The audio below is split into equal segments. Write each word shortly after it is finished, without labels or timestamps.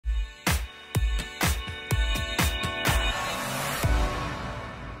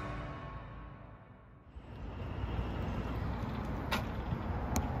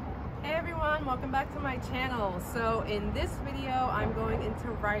channel. So in this video I'm going into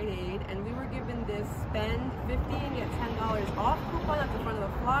Rite Aid, and we were given this spend 50 and get $10 off coupon at the front of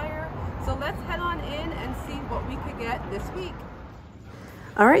the flyer. So let's head on in and see what we could get this week.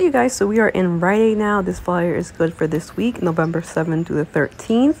 Alright you guys, so we are in Rite Aid now. This flyer is good for this week, November 7th through the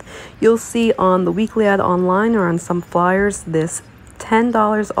 13th. You'll see on the weekly ad online or on some flyers this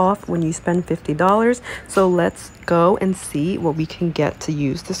 $10 off when you spend $50. So let's go and see what we can get to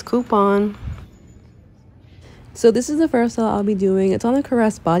use this coupon. So this is the first sale I'll be doing. It's on the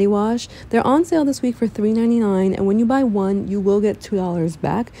Caress body wash. They're on sale this week for $3.99, and when you buy one, you will get $2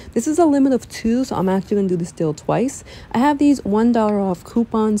 back. This is a limit of 2, so I'm actually going to do this deal twice. I have these $1 off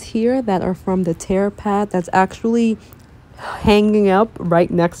coupons here that are from the tear pad that's actually hanging up right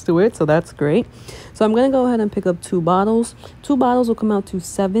next to it, so that's great. So I'm gonna go ahead and pick up 2 bottles. 2 bottles will come out to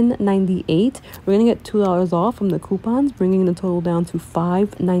 $7.98. We're gonna get $2 off from the coupons, bringing the total down to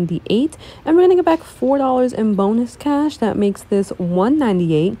 $5.98, and we're gonna get back $4 in bonus cash. That makes this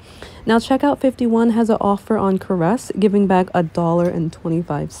 $1.98. Now checkout 51 has an offer on Caress, giving back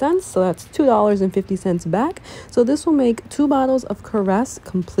 $1.25, so that's $2.50 back. So this will make 2 bottles of Caress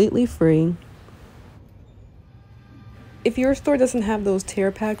completely free. If your store doesn't have those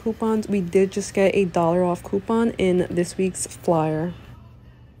tear pad coupons, we did just get a $1 off coupon in this week's flyer.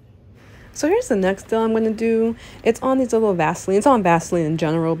 So here's the next deal I'm going to do. It's on these little Vaseline. It's on Vaseline in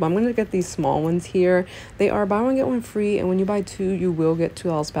general, but I'm going to get these small ones here. They are buy one, get one free, and when you buy 2, you will get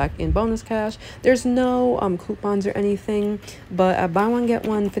 $2 back in bonus cash. There's no coupons or anything, but at buy one, get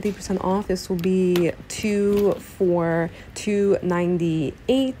one 50% off. This will be 2 for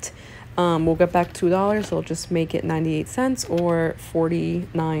 $2.98. We'll get back $2, so we'll just make it 98 cents or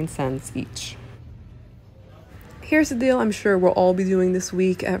 49 cents each. Here's the deal I'm sure we'll all be doing this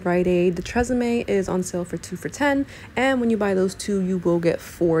week at Rite Aid. The Tresemme is on sale for 2 for $10, and when you buy those 2, you will get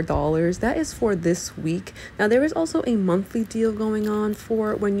 $4. That is for this week. Now, there is also a monthly deal going on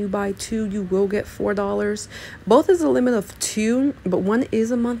for when you buy 2, you will get $4. Both is a limit of 2, but one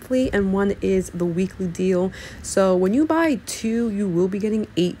is a monthly and one is the weekly deal. So when you buy 2, you will be getting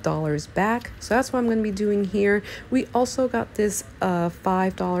 $8 back. So that's what I'm going to be doing here. We also got this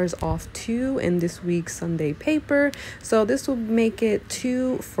 $5 off 2 in this week's Sunday paper. So this will make it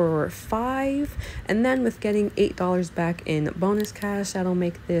 2 for $5, and then with getting $8 back in bonus cash, that'll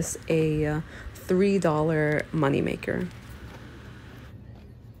make this a $3 moneymaker.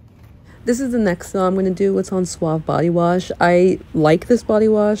 This is the next sale I'm going to do. It's on Suave body wash. I like this body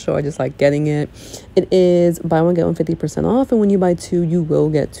wash, so I just like getting it. It is buy one, get one 50% off, and when you buy 2, you will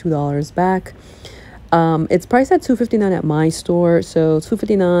get $2 back. It's priced at $2.59 at my store, so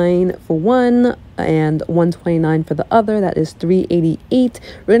 $2.59 for one and $1.29 for the other. That is $3.88.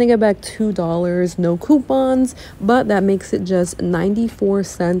 We're gonna get back $2, no coupons, but that makes it just 94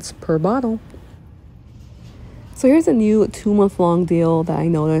 cents per bottle. So here's a new 2-month-long deal that I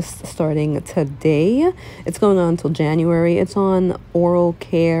noticed starting today. It's going on until January. It's on oral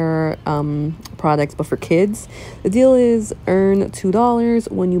care products, but for kids. The deal is earn $2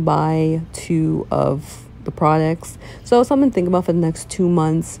 when you buy 2 of the products. So something to think about for the next 2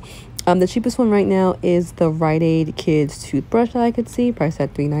 months. The cheapest one right now is the Rite Aid Kids toothbrush that I could see, priced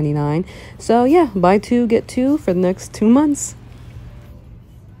at $3.99. So yeah, buy 2, get 2 for the next 2 months.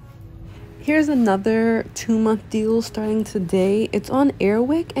 Here's another 2-month deal starting today. It's on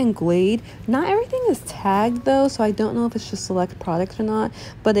Airwick and Glade. Not everything is tagged though, so I don't know if it's just select products or not,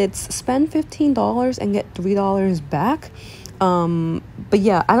 but it's spend $15 and get $3 back. But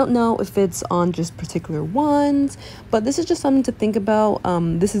yeah, I don't know if it's on just particular ones, but this is just something to think about.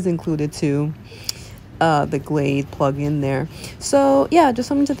 This is included too. The Glade plug-in there. So yeah, just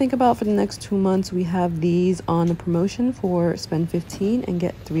something to think about for the next 2 months. We have these on a promotion for spend $15 and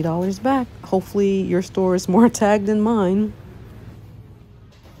get $3 back. Hopefully your store is more tagged than mine.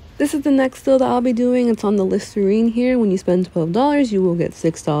 This is the next deal that I'll be doing. It's on the Listerine here. When you spend $12, you will get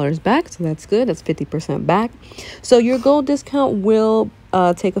 $6 back, so that's good. That's 50% back. So your gold discount will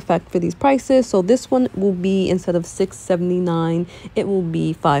take effect for these prices. So this one will be, instead of $6.79, it will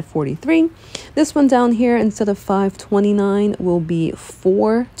be $5.43. This one down here, instead of $5.29, will be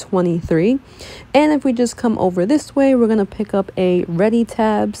 $4.23. And if we just come over this way, we're gonna pick up a Ready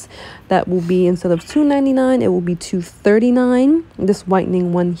tabs that will be, instead of $2.99, it will be $2.39. This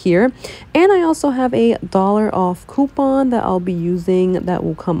whitening one here. And I also have a $1 off coupon that I'll be using that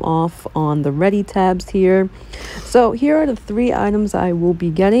will come off on the Ready tabs here. So here are the 3 items I will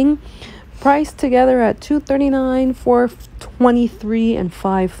be getting. priced together at $2.39, $4.23, and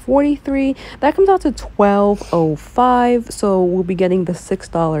 $5.43. That comes out to $12.05. So we'll be getting the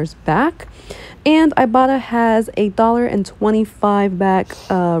 $6 back. And Ibotta has a $1.25 back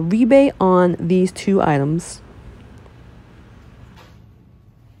rebate on these two items.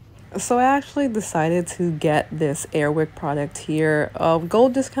 So I actually decided to get this Airwick product here.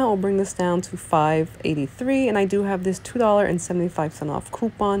 Gold discount will bring this down to $5.83, and I do have this $2.75 off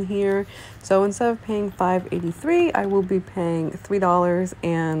coupon here. So instead of paying $5.83, I will be paying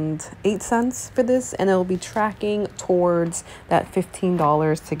 $3.08 for this, and it will be tracking towards that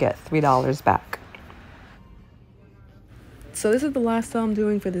 $15 to get $3 back. So this is the last sale I'm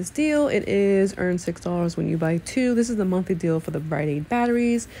doing for this deal. It is earn $6 when you buy two. This is the monthly deal for the Rite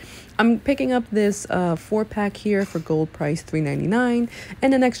batteries. I'm picking up this 4-pack here for gold price $3.99,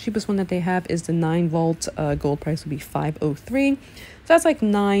 and the next cheapest one that they have is the 9-volt. Gold price will be $5.03. So that's like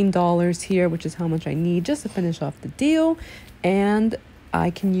 $9 here, which is how much I need just to finish off the deal. And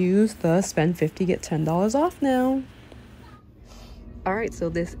I can use the spend 50 get $10 off now. All right, so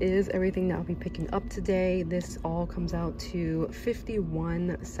this is everything that I'll be picking up today. This all comes out to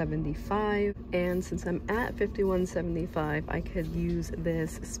 $51.75, and since I'm at $51.75, I could use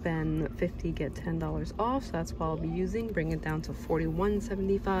this spend 50 get $10 off, so that's what I'll be using, bring it down to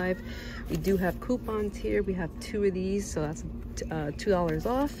 $41.75. We do have coupons here. We have two of these, so that's $2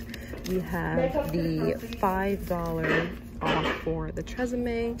 off. We have the $5 off for the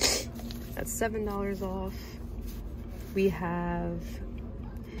Tresemme. That's $7 off. We have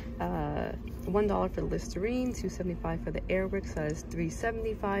 $1 for the Listerine, $2.75 for the Airwick, so that is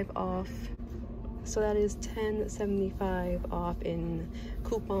 $3.75 off. So that is $10.75 off in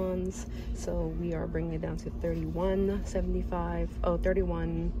coupons. So we are bringing it down to $31.75. Oh,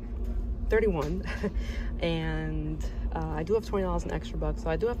 $31. And I do have $20 in extra bucks, so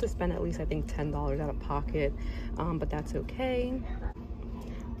I do have to spend at least, I think, $10 out of pocket, but that's okay.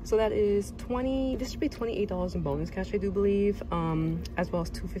 So that is this should be $28 in bonus cash, I do believe, as well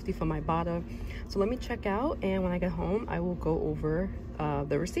as $2.50 for my Ibotta. So let me check out, and when I get home, I will go over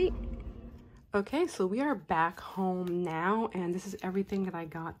the receipt. Okay, so we are back home now, and this is everything that I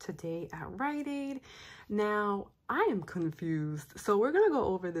got today at Rite Aid. Now, I am confused. So we're gonna go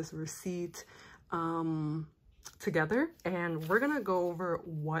over this receipt together, and we're gonna go over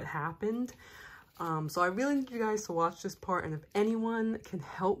what happened. So I really need you guys to watch this part, and if anyone can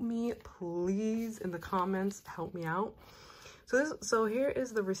help me, please in the comments help me out. So here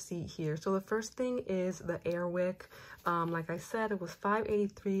is the receipt here. So the first thing is the Airwick. Like I said, it was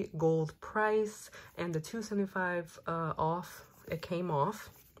 $5.83 gold price, and the $2.75 off, it came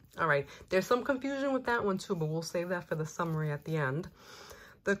off. All right, there's some confusion with that one too, but we'll save that for the summary at the end.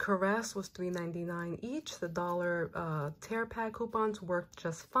 The Caress was $3.99 each. The $1 tear pad coupons worked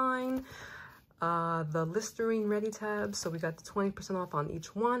just fine. The Listerine Ready tabs, so we got the 20% off on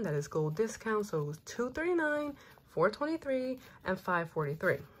each one. That is gold discount, so it was $2.39, $4.23, and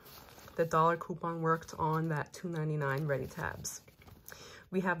 $5.43. The $1 coupon worked on that $2.99 Ready tabs.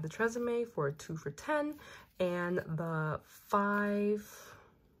 We have the Tresemme for a 2 for $10, and the $5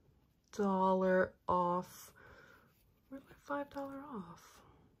 off. Where's my $5 off?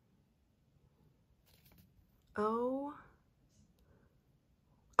 Oh,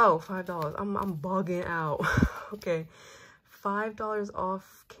 $5. I'm bugging out. Okay, $5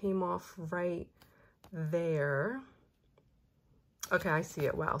 off came off right there. Okay, I see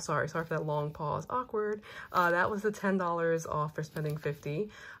it. Wow, sorry for that long pause. Awkward. That was the $10 off for spending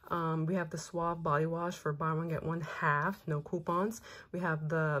 50. We have the Suave body wash for buy one get one half, no coupons. We have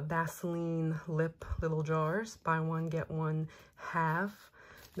the Vaseline lip little jars, buy one get one half,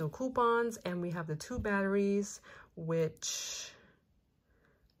 no coupons. And we have the 2 batteries, which,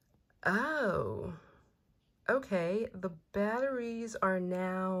 oh, okay, the batteries are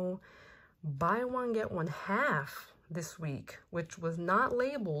now buy one get one half this week, which was not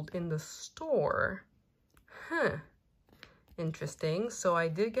labeled in the store. Interesting. So I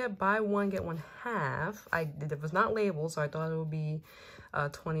did get buy one get one half. It was not labeled, so I thought it would be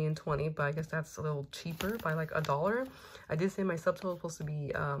 20 and 20, but I guess that's a little cheaper by like $1. I did say my subtotal was supposed to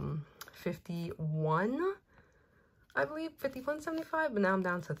be 51, I believe, 51.75, but now I'm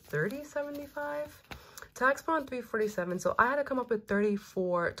down to 30.75. Tax bond $347, so I had to come up with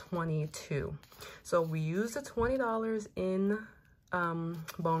 $34.22. So we used the $20 in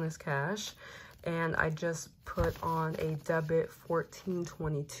bonus cash, and I just put on a debit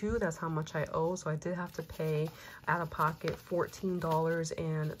 $14.22. That's how much I owe. So I did have to pay out of pocket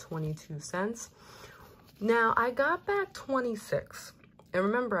 $14.22. Now I got back 26, and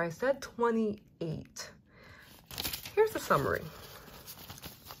remember I said 28. Here's the summary.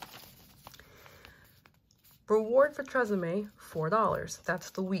 Reward for Tresemme, $4.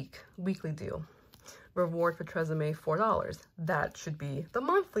 That's the weekly deal. Reward for Tresemme, $4. That should be the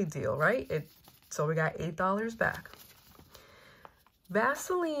monthly deal, right? So we got $8 back.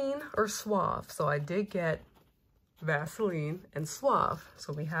 Vaseline or Suave. So I did get Vaseline and Suave.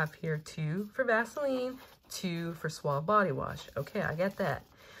 So we have here 2 for Vaseline, 2 for Suave body wash. Okay, I get that.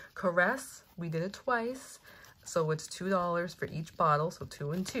 Caress, we did it twice. So it's $2 for each bottle, so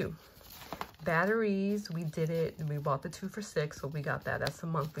 2 and 2. Batteries, we did it, we bought the 2 for $6, so we got that. That's a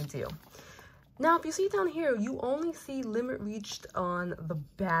monthly deal. Now, if you see down here, you only see limit reached on the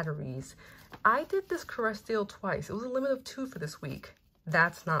batteries. I did this Caress deal twice. It was a limit of 2 for this week.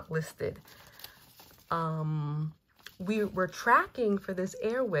 That's not listed. We were tracking for this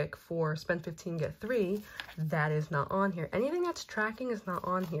Airwick for spend 15, get 3. That is not on here. Anything that's tracking is not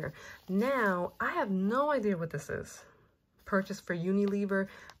on here. Now, I have no idea what this is. Purchase for Unilever.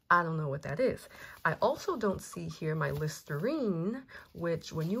 I don't know what that is. I also don't see here my Listerine,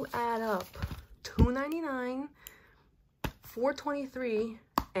 which when you add up $2.99, $4.23,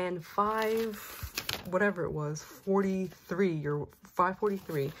 and whatever it was, 43 or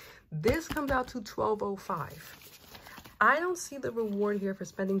 $5.43, this comes out to $12.05. I don't see the reward here for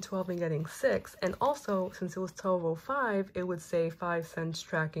spending $12 and getting 6. And also, since it was $12.05, it would say 5 cents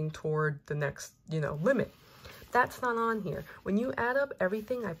tracking toward the next, limit. That's not on here. When you add up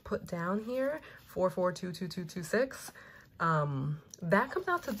everything I put down here, 44222226, that comes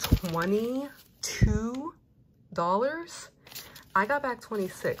out to $22. I got back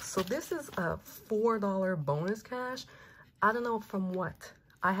 26. So this is a $4 bonus cash. I don't know from what.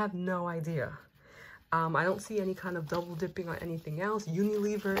 I have no idea. I don't see any kind of double dipping on anything else.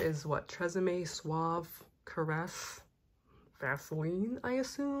 Unilever is what? Tresemme, Suave, Caress, Vaseline, I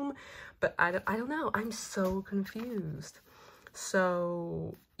assume. But I don't know. I'm so confused.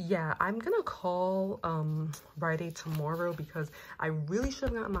 So yeah, I'm gonna call Rite tomorrow because I really should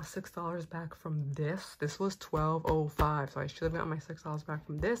have gotten my $6 back from this. This was $12.05, so I should have gotten my $6 back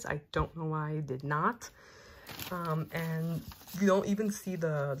from this. I don't know why I did not. And you don't even see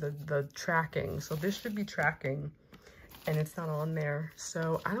the tracking. So this should be tracking and it's not on there.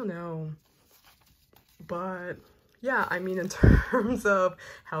 So I don't know. But yeah, I mean, in terms of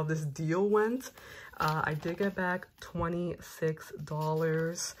how this deal went, I did get back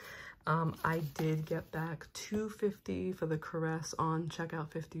 $26. I did get back $2.50 for the Caress on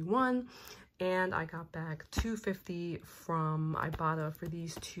checkout 51. And I got back $2.50 from Ibotta for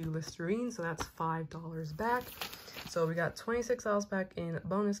these 2 Listerines, so that's $5 back. So we got $26 back in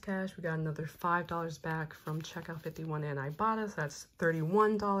bonus cash. We got another $5 back from checkout 51 and Ibotta, so that's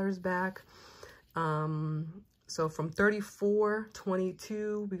 $31 back. So from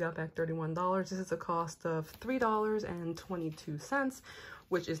 $34.22, we got back $31. This is a cost of $3.22,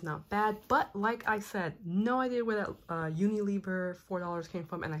 which is not bad. But like I said, no idea where that Unilever $4 came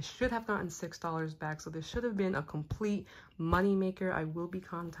from, and I should have gotten $6 back. So this should have been a complete money maker. I will be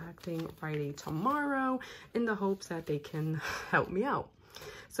contacting Rite tomorrow in the hopes that they can help me out.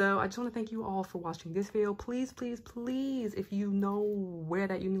 So I just want to thank you all for watching this video. Please, please, please, if you know where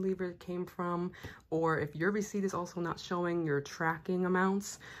that Unilever came from, or if your receipt is also not showing your tracking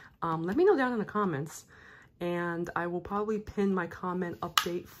amounts, let me know down in the comments. And I will probably pin my comment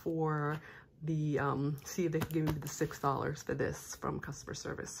update for the, see if they can give me the $6 for this from customer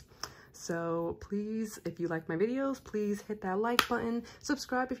service. So please, if you like my videos, please hit that like button.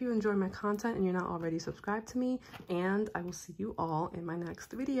 Subscribe if you enjoy my content and you're not already subscribed to me. And I will see you all in my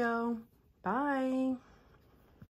next video. Bye.